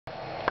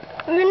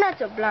You're not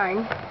so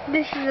blind.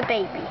 This is a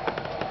baby.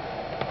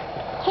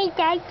 Hey,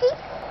 Daddy?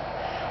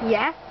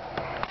 Yeah?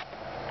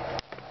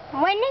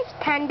 When is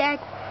Panda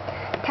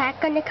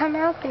Attack gonna come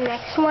out? The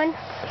next one?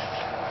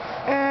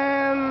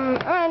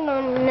 I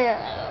don't know.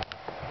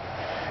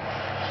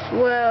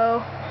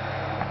 Well,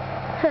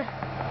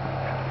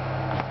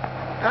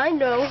 I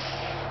know.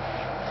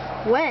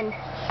 When?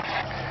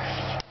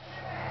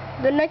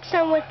 The next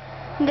time when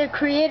the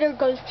creator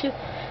goes to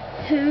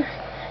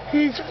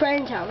his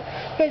friend's house,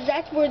 because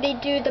that's where they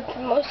do the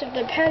most of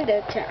the panda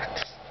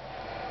attacks.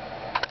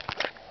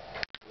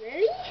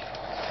 Really?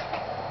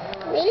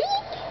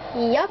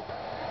 Really? Yup.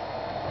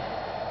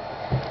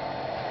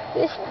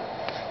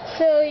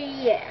 So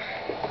yeah,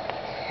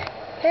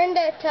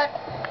 panda attack.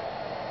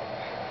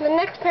 The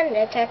next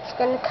panda attack is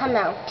gonna come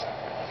out.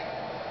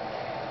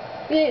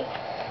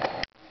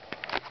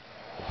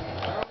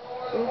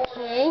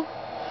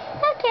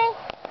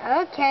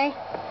 Okay.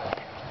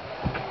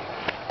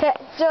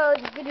 So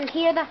did you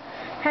hear the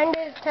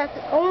panda attack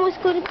is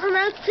almost going to come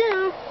out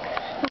soon?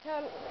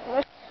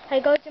 I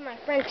go to my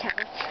friend's house.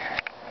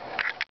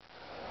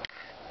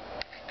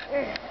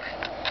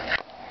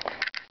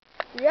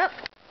 Yep.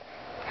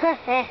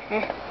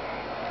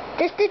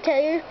 Just to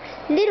tell you,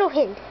 little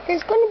hint,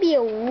 there's going to be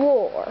a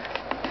war.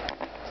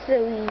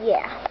 So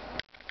yeah,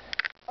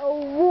 a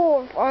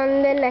war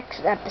on the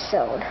next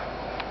episode.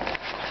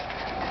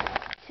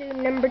 To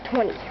number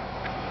 20.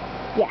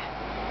 Yeah.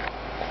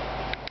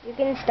 You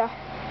can stop.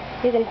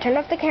 You can turn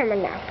off the camera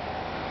now.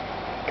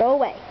 Go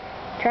away.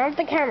 Turn off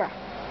the camera.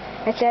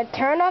 I said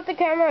turn off the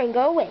camera and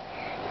go away.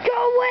 Go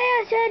away!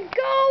 I said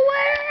go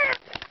away!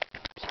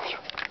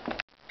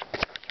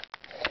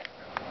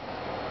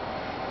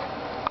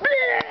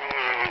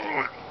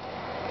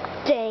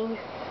 Dang.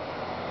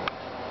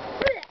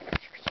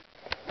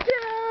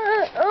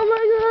 Oh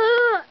my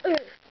god!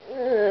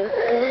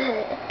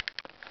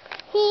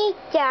 He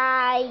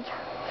died.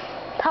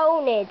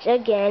 Ponage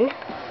again.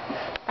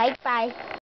 Bye bye.